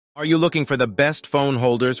Are you looking for the best phone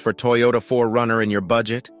holders for Toyota 4Runner in your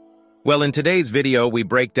budget? Well, in today's video, we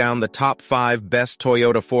break down the top 5 best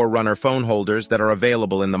Toyota 4Runner phone holders that are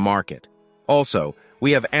available in the market. Also,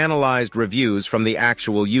 we have analyzed reviews from the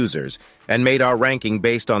actual users and made our ranking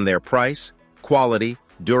based on their price, quality,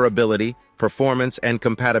 durability, performance, and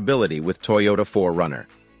compatibility with Toyota 4Runner.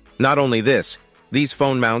 Not only this, these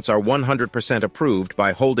phone mounts are 100% approved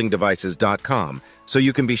by holdingdevices.com, so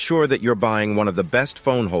you can be sure that you're buying one of the best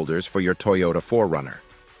phone holders for your Toyota 4Runner.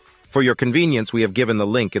 For your convenience, we have given the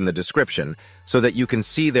link in the description so that you can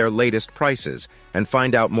see their latest prices and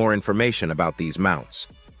find out more information about these mounts.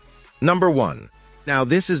 Number 1. Now,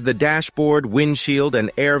 this is the dashboard, windshield,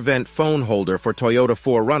 and air vent phone holder for Toyota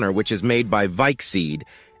 4Runner, which is made by Vikseed,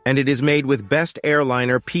 and it is made with best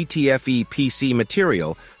airliner PTFE PC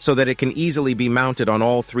material so that it can easily be mounted on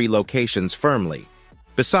all 3 locations firmly.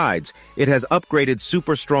 Besides, it has upgraded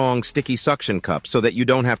super strong sticky suction cup so that you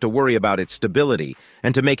don't have to worry about its stability,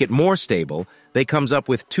 and to make it more stable, they comes up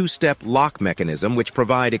with 2-step lock mechanism which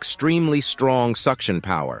provide extremely strong suction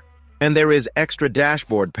power. And there is extra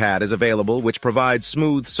dashboard pad is available which provides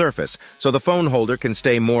smooth surface so the phone holder can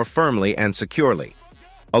stay more firmly and securely.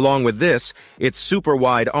 Along with this, its super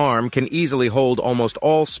wide arm can easily hold almost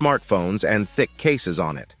all smartphones and thick cases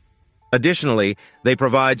on it. Additionally, they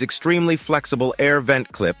provides extremely flexible air vent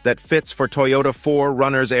clip that fits for Toyota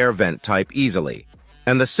 4Runner's air vent type easily.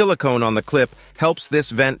 And the silicone on the clip helps this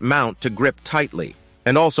vent mount to grip tightly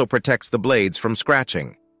and also protects the blades from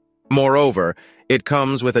scratching. Moreover, it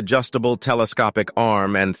comes with adjustable telescopic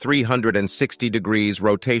arm and 360 degrees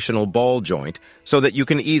rotational ball joint so that you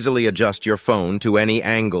can easily adjust your phone to any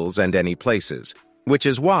angles and any places, which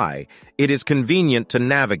is why it is convenient to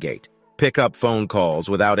navigate, pick up phone calls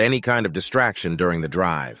without any kind of distraction during the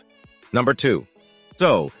drive. Number 2.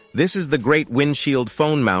 So, this is the great windshield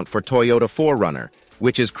phone mount for Toyota 4Runner,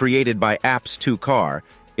 which is created by Apps 2 Car.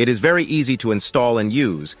 It is very easy to install and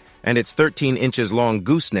use, and its 13 inches long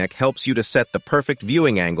gooseneck helps you to set the perfect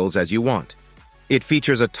viewing angles as you want. It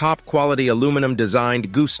features a top-quality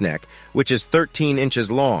aluminum-designed gooseneck, which is 13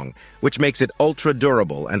 inches long, which makes it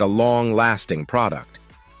ultra-durable and a long-lasting product.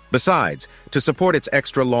 Besides, to support its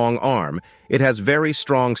extra-long arm, it has very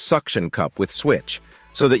strong suction cup with switch,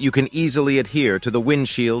 so that you can easily adhere to the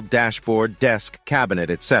windshield, dashboard, desk,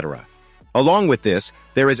 cabinet, etc. Along with this,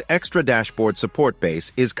 there is extra dashboard support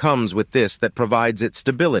base comes with this that provides it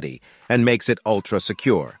stability and makes it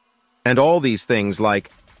ultra-secure. And all these things like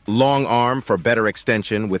long arm for better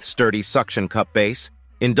extension with sturdy suction cup base,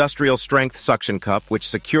 industrial strength suction cup which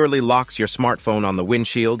securely locks your smartphone on the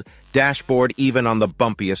windshield, dashboard even on the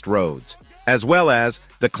bumpiest roads, as well as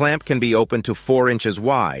the clamp can be opened to 4 inches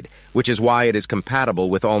wide, which is why it is compatible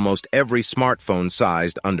with almost every smartphone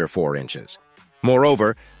sized under 4 inches.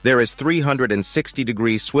 Moreover, there is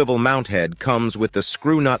 360-degree swivel mount head comes with the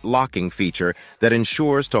screw nut locking feature that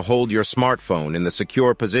ensures to hold your smartphone in the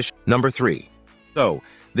secure position. Number 3. So,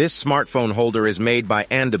 this smartphone holder is made by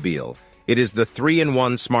Andabile. It is the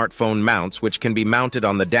 3-in-1 smartphone mounts which can be mounted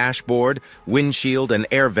on the dashboard, windshield, and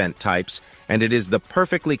air vent types, and it is the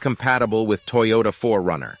perfectly compatible with Toyota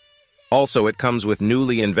 4Runner. Also, it comes with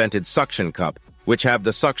newly invented suction cup, which have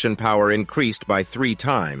the suction power increased by 3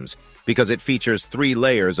 times, because it features 3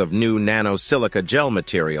 layers of new nano-silica gel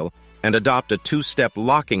material and adopt a 2-step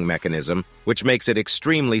locking mechanism which makes it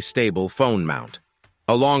extremely stable phone mount.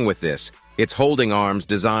 Along with this, its holding arms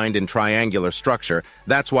designed in triangular structure,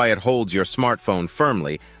 that's why it holds your smartphone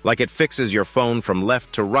firmly, like it fixes your phone from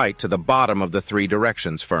left to right to the bottom of the 3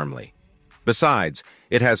 directions firmly. Besides,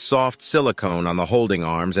 it has soft silicone on the holding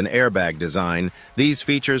arms and airbag design. These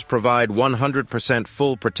features provide 100%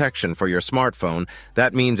 full protection for your smartphone.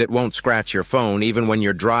 That means it won't scratch your phone even when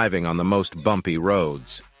you're driving on the most bumpy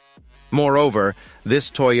roads. Moreover, this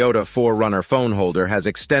Toyota 4Runner phone holder has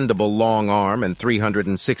extendable long arm and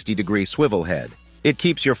 360-degree swivel head. It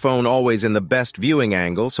keeps your phone always in the best viewing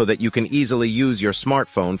angle so that you can easily use your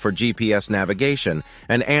smartphone for GPS navigation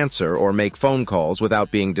and answer or make phone calls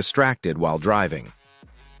without being distracted while driving.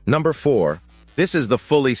 Number 4. This is the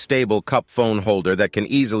fully stable cup phone holder that can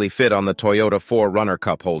easily fit on the Toyota 4Runner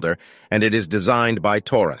cup holder, and it is designed by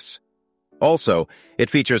Taurus. Also,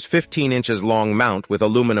 it features 15 inches long mount with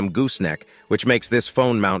aluminum gooseneck, which makes this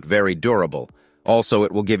phone mount very durable. Also,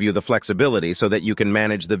 it will give you the flexibility so that you can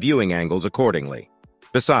manage the viewing angles accordingly.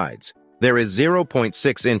 Besides, there is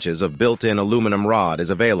 0.6 inches of built-in aluminum rod is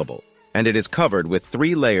available, and it is covered with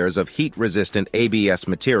 3 layers of heat-resistant ABS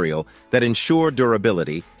material that ensure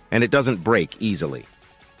durability, and it doesn't break easily.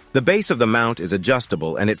 The base of the mount is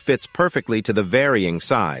adjustable and it fits perfectly to the varying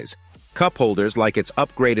size, Cup holders, like its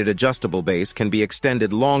upgraded adjustable base, can be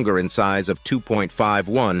extended longer in size of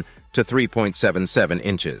 2.51 to 3.77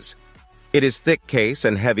 inches. It is thick case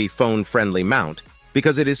and heavy phone-friendly mount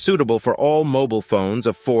because it is suitable for all mobile phones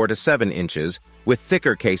of 4 to 7 inches, with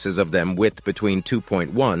thicker cases of them width between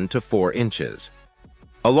 2.1 to 4 inches.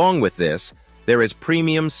 Along with this, there is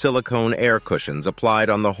premium silicone air cushions applied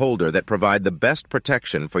on the holder that provide the best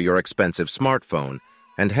protection for your expensive smartphone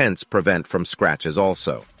and hence prevent from scratches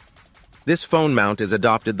also. This phone mount has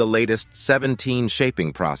adopted the latest 17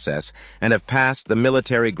 shaping process and have passed the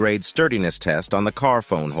military-grade sturdiness test on the car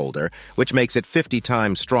phone holder, which makes it 50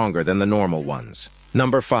 times stronger than the normal ones.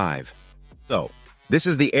 Number 5. This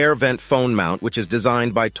is the air vent phone mount, which is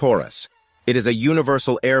designed by Taurus. It is a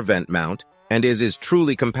universal air vent mount and is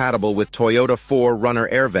truly compatible with Toyota 4Runner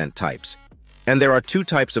air vent types. And there are 2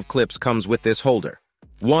 types of clips comes with this holder.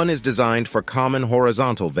 One is designed for common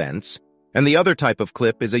horizontal vents, and the other type of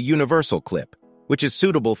clip is a universal clip, which is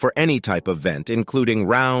suitable for any type of vent, including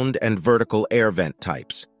round and vertical air vent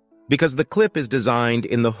types. Because the clip is designed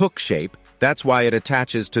in the hook shape, that's why it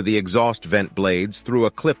attaches to the exhaust vent blades through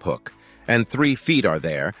a clip hook, and 3 feet are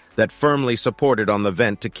there that firmly support it on the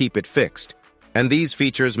vent to keep it fixed. And these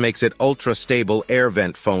features makes it ultra-stable air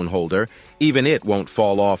vent phone holder, even it won't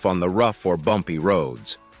fall off on the rough or bumpy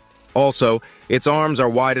roads. Also, its arms are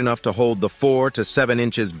wide enough to hold the 4 to 7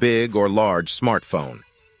 inches big or large smartphone.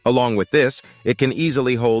 Along with this, it can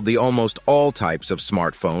easily hold the almost all types of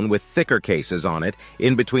smartphone with thicker cases on it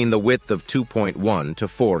in between the width of 2.1 to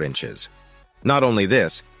 4 inches. Not only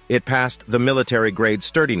this, it passed the military-grade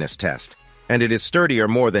sturdiness test, and it is sturdier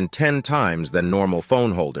more than 10 times than normal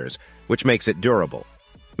phone holders, which makes it durable.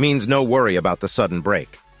 Means no worry about the sudden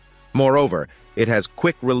break. Moreover, it has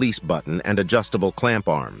quick release button and adjustable clamp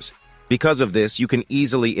arms. Because of this, you can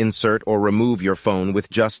easily insert or remove your phone with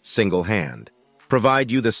just single hand.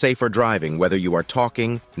 Provide you the safer driving whether you are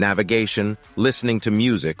talking, navigation, listening to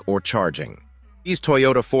music, or charging. These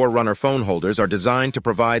Toyota 4Runner phone holders are designed to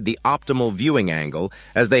provide the optimal viewing angle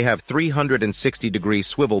as they have 360-degree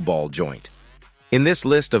swivel ball joint. In this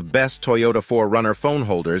list of best Toyota 4Runner phone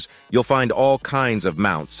holders, you'll find all kinds of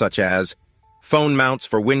mounts such as phone mounts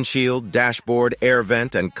for windshield, dashboard, air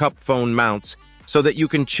vent, and cup phone mounts so that you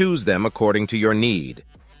can choose them according to your need.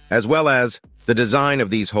 As well as, the design of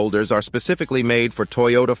these holders are specifically made for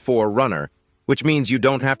Toyota 4Runner, which means you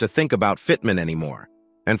don't have to think about fitment anymore.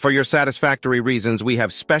 And for your satisfactory reasons, we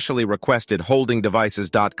have specially requested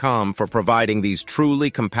holdingdevices.com for providing these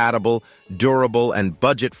truly compatible, durable, and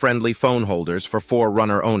budget-friendly phone holders for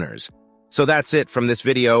 4Runner owners. So that's it from this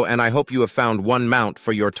video, and I hope you have found one mount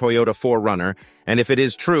for your Toyota 4Runner, and if it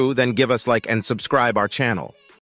is true, then give us like and subscribe our channel.